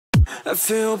I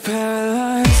feel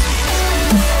paralyzed.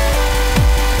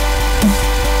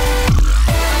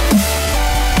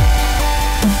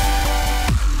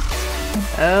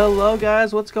 Hello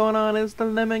guys, what's going on? It's the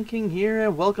Lemon King here,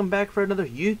 and welcome back for another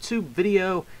YouTube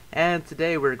video. And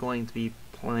today we're going to be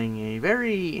playing a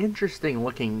very interesting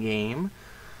looking game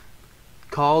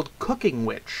called Cooking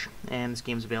Witch. And this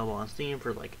game's available on Steam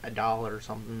for like $1 or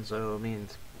something, so I mean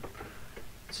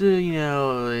it's a,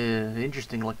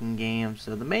 interesting looking game.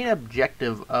 So the main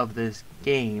objective of this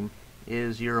game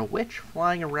is you're a witch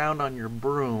flying around on your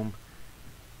broom,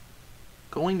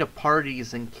 going to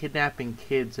parties and kidnapping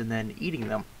kids and then eating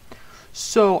them.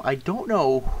 So I don't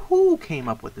know who came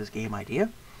up with this game idea,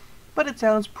 but it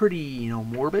sounds pretty,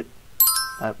 morbid.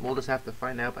 But we'll just have to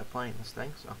find out by playing this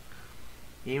thing. So,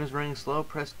 game is running slow.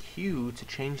 Press Q to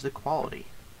change the quality.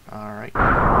 All right. What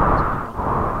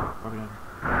are we doing?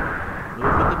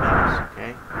 Move with the mouse.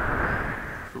 Okay.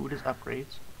 Food is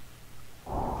upgrades.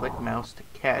 Click mouse to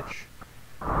catch.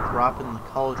 Drop in the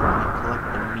cauldron and collect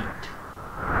the meat.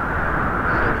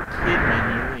 Kid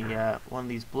menu, one of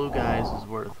these blue guys is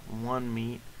worth 1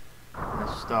 meat and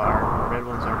a star. Red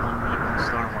ones are 1 meat, 1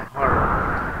 star, and 1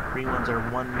 heart. Green ones are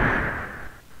 1 meat,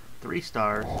 3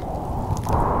 stars.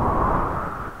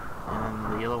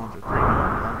 And the yellow ones are 3 meat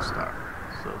and 1 star.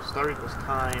 So star equals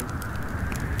time,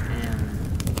 and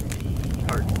the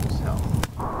heart equals health.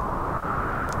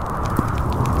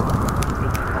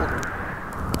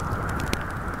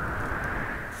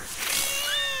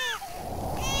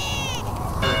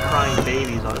 Crying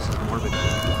babies. Oh, this is morbid.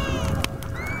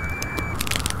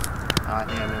 Oh, I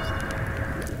think I missed.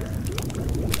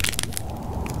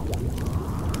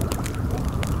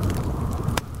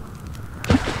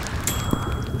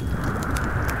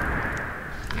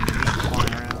 Meat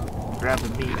flying around. Grab the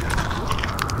meat.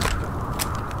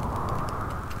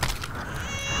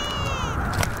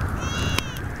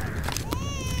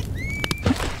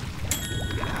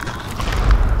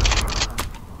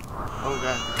 Oh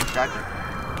god, shotgun.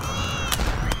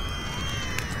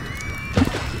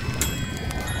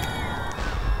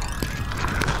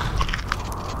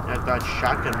 Got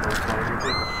shotgun bolts while we're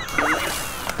good.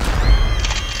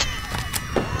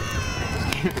 This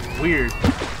game is weird.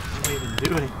 What am I even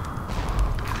doing?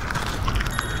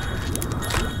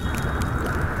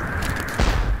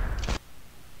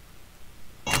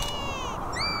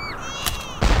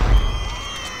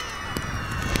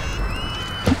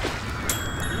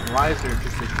 Why is there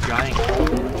just a giant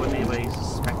cauldron? Wouldn't anybody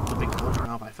suspect the big cauldron?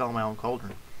 Oh, I fell in my own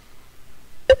cauldron.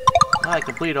 Oh, I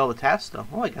completed all the tasks though.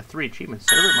 Oh, I got 3 achievements.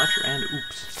 Server, Muncher, and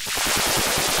Oops.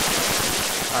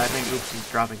 I think Oops is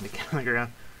dropping the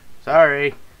ground.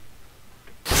 Sorry.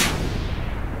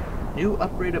 New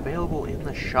upgrade available in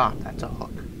the shop. That's a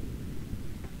hook.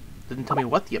 Didn't tell me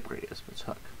what the upgrade is, but it's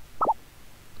hook.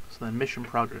 So then mission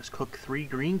progress. Cook 3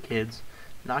 green kids,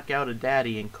 knock out a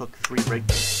daddy, and cook 3 red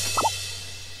kids.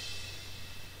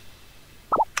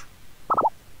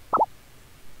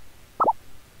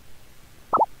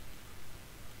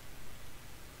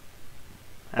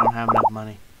 I don't have enough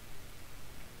money.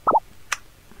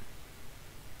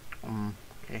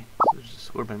 Okay. So there's just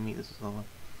scored by me. This is all.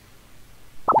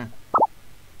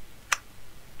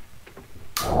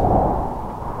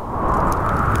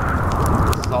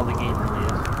 This is all the game really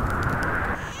is.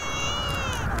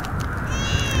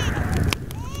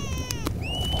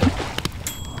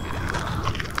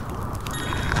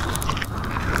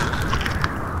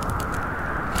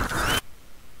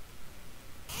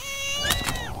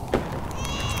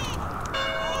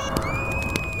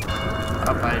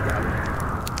 Up I drop.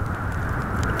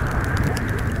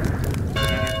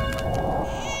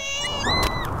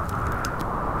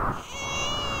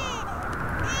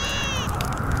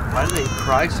 Why do they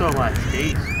cry so much?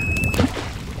 Jeez.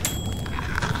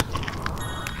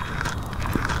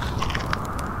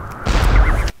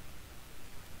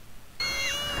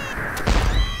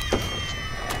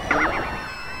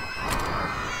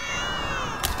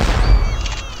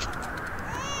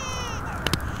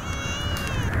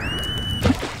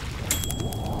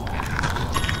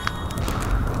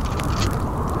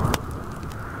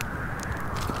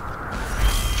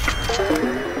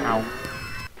 Ow.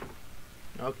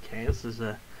 Okay, this is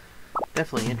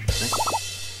definitely interesting.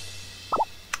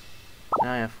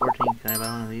 Now I have 14. Can I buy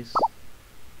one of these?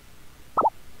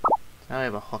 Now I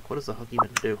have a hook. What does the hook even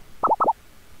do?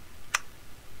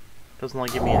 Doesn't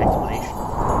like give me an explanation.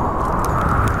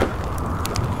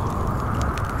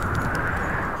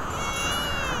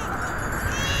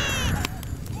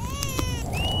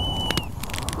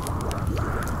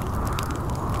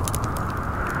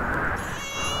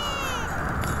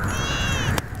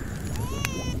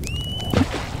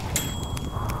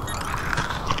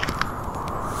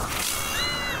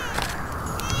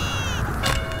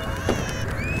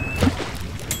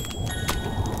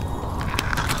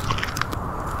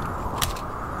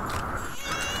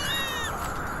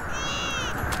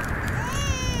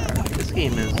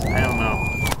 game is, I don't know.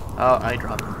 Oh, I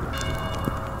dropped him.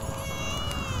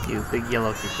 You big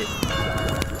yellow kid.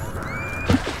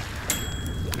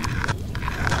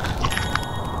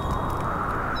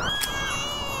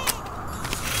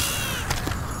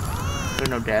 There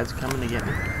no dads coming to get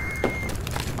me.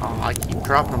 Oh, I keep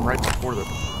dropping them right before them.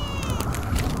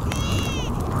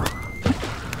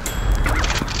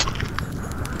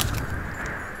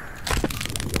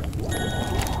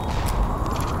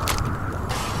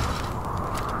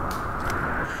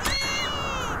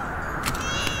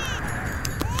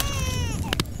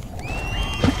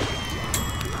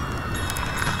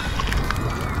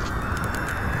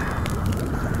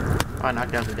 Oh, I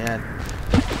knocked out the dad.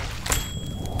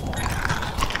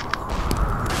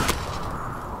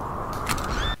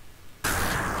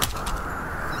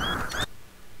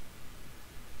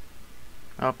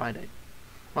 Oh, I died.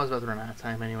 I was about to run out of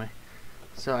time anyway.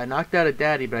 So I knocked out a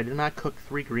daddy, but I did not cook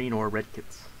 3 green or red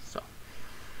kits. So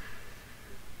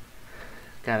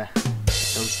gotta get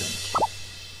those things.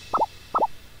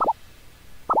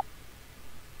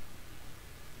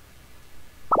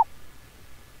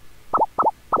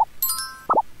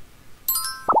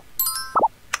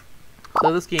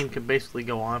 So this game can basically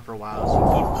go on for a while, so you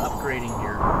keep upgrading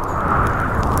your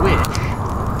wish. You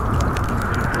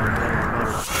keep doing better and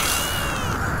better.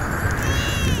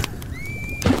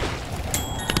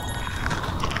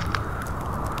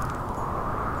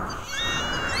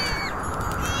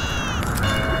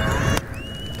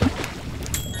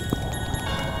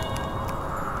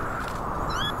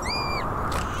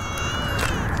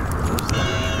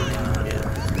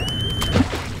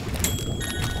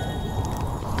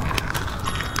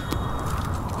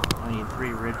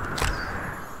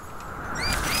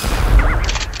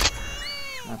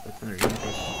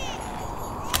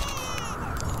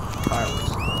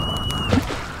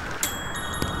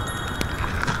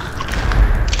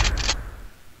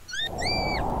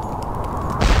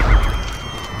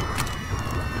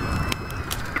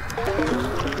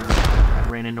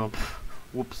 Into him.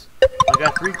 Whoops. I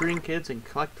got 3 green kids and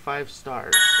collect 5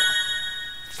 stars.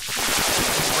 So.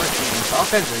 All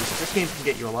kinds of things. This game can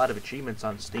get you a lot of achievements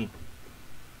on Steam.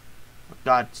 Oh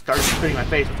God, started spitting my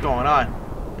face. What's going on?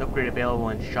 Upgrade available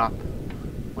in shop.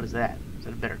 What is that? Is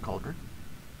that a better cauldron?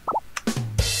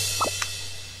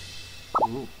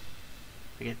 Ooh.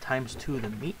 I get ×2 the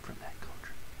meat from that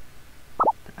cauldron.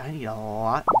 But I need a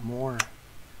lot more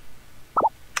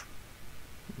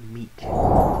meat.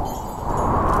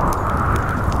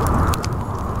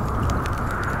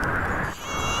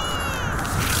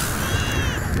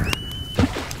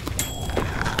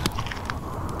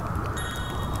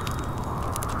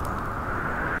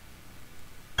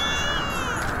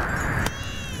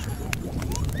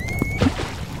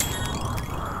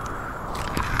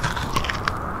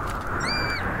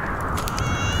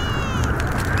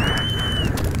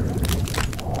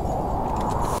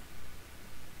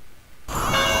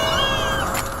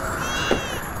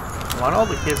 Why do all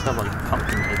the kids have like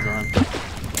pumpkin heads on? It's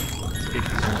a big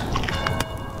concern.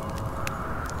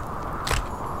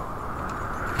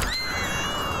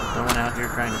 No one out here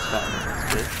trying to stop me,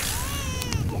 that's good.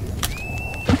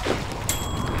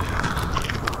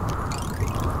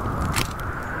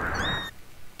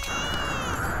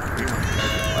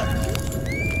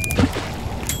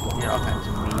 Get all kinds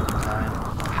of meat in time.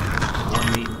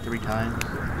 1 meat in 3 times.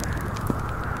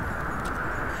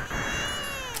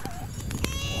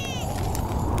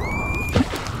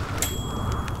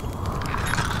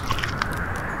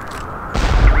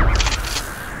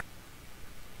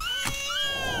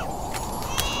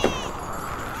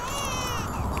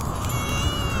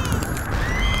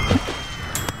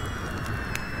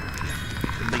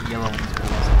 Yellow ones.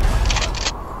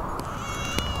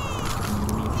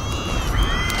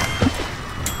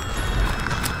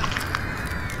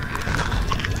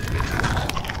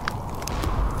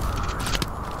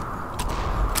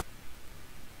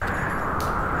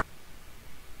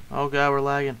 Oh God, we're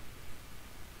lagging.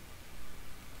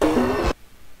 What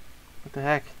the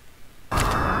heck? Oh,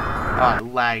 I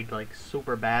lagged like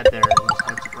super bad there and just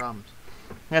had some problems.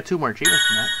 I got 2 more achievements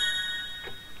from that.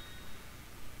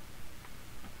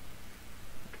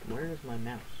 Where is my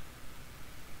mouse?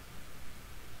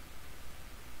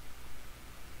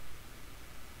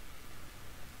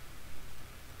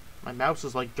 My mouse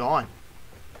is like gone.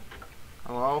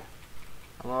 Hello?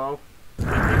 Hello? I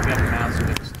think we got the mouse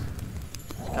fixed.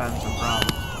 It's causing some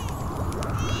problems.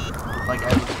 Like I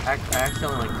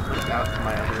accidentally like clicked out to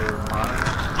my other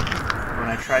monitor. When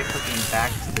I tried clicking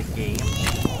back to the game,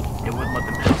 it wouldn't let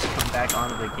the mouse come back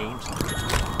onto the game screen.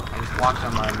 I just walked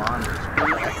on my monitor. So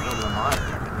I could go to the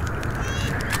monitor.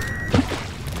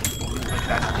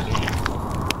 Back to the game.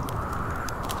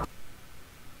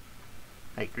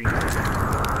 Hey, green.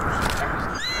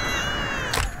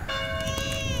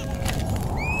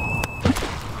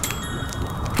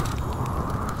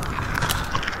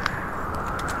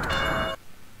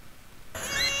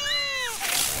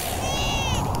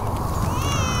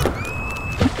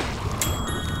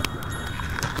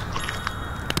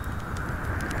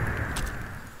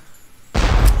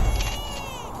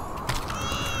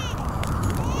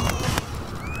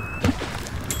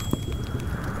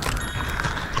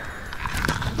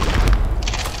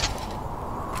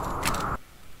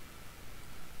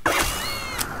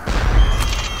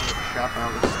 All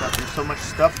this stuff. There's so much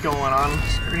stuff going on the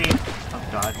screen. Oh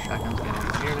god, shotgun's getting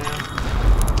over here now.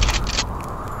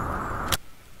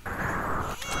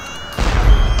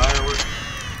 Fireworks.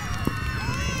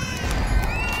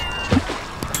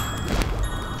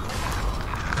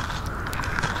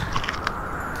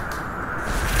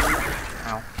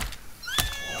 Ow.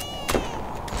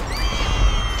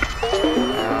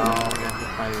 Ow, I got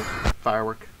hit by this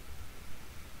firework.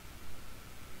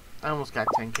 I almost got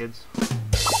 10 kids.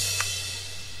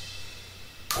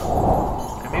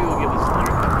 Maybe we'll give this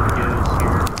another couple videos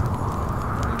here,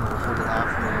 and then we'll hold it off.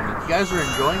 And then if you guys are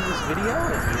enjoying this video,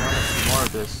 and you want to see more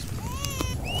of this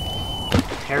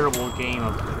terrible game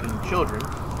of cooking children,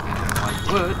 and I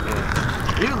would,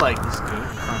 if you like this game,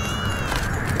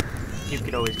 you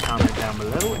could always comment down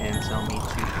below and tell me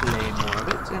to play more of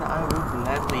it, and I will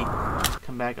gladly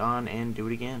come back on and do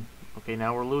it again. Okay,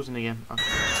 now we're losing again. Okay.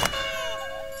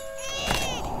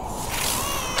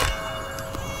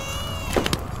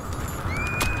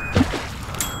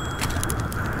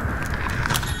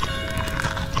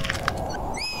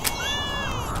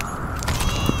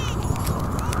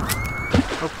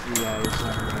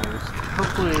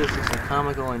 Hopefully this is a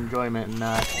comical enjoyment and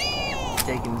not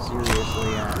taken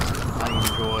seriously as I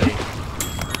enjoy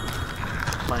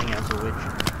playing as a witch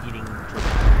eating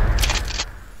children.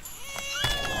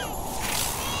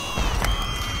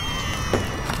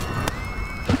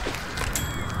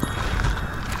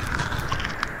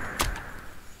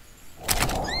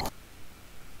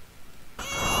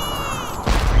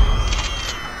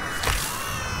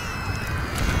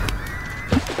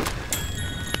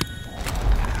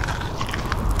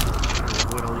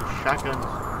 Shotguns.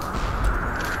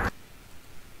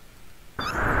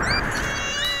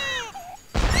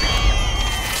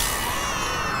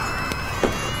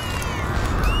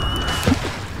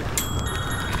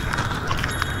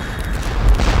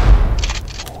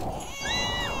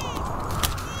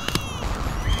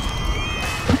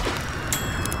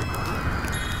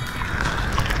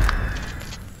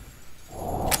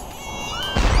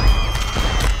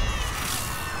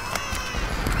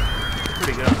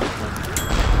 Pretty good on this one.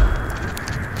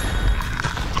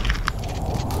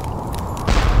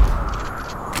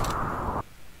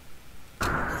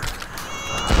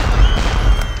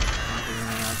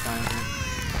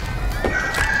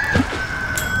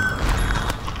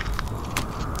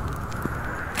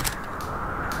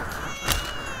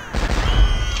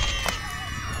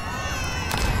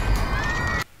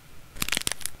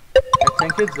 Got 10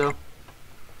 kids though,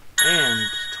 and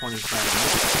 25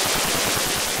 minutes.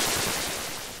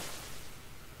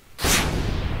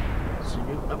 It's a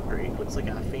new upgrade. Looks like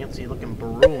a fancy looking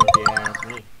broom if you ask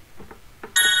me.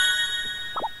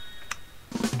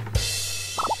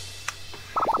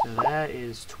 So that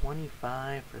is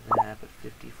 25 for that, but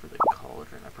 50 for the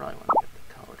cauldron. I probably want to get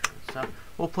the cauldron. So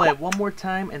we'll play it one more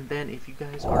time, and then if you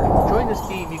guys are enjoying this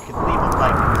game, you can leave a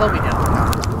like and tell me down in the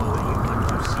comments below that you want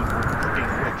to see more cooking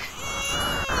witch.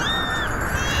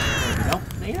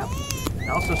 There you go. And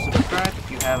also subscribe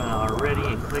if you haven't already,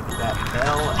 and click that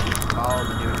bell and follow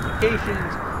the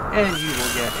notifications, and you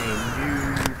will get a new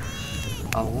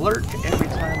alert every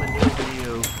time a new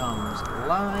video comes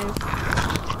live.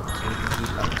 So you can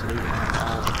keep up to date on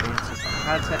all the fancy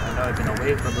content. I know I've been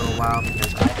away for a little while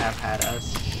because I have had a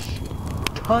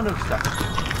ton of stuff to do.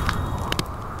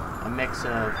 A mix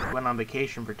of went on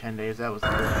vacation for 10 days, that was the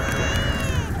first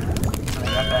thing. When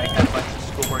I got back, I had a bunch of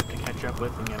schoolwork to catch up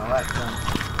with and get all that done.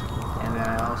 And then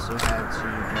I also had to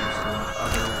do some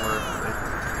other work with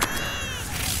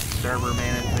server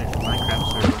management, Minecraft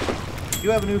server. We do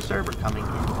have a new server coming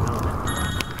in development,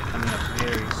 coming up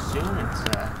very soon. It's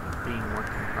being work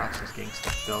in process, getting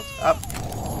stuff built up.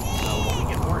 So when we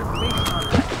get more information on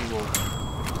that, we will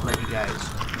let you guys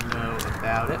know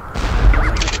about it.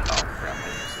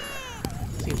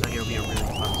 Seems like it'll be a really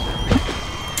fun server.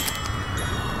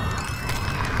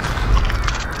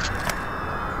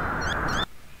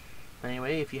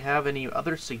 Anyway, if you have any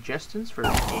other suggestions for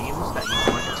games that you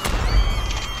want to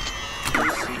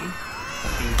see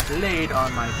be played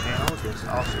on my channel, just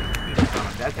also you can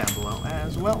comment that down below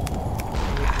as well.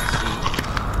 And we can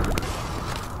see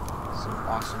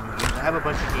awesome new games. I have a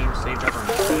bunch of games saved up on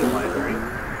the Steam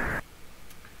library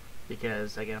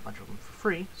because I get a bunch of them for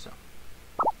free. So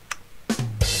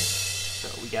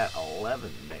we got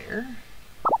 11 there.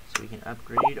 So we can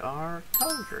upgrade our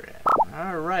cauldron.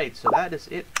 Alright, so that is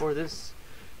it for this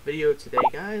video today,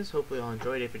 guys. Hopefully you all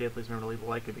enjoyed it. If you did, please remember to leave a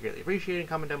like. It would be greatly appreciated.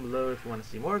 Comment down below if you want to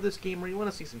see more of this game, or you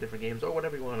want to see some different games, or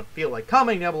whatever you want to feel like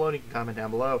commenting down below, and you can comment down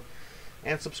below.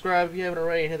 And subscribe if you haven't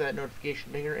already, and hit that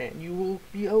notification dinger, and you will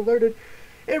be alerted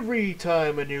every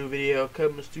time a new video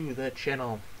comes to the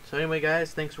channel. So anyway,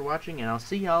 guys, thanks for watching, and I'll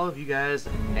see all of you guys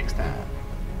next time.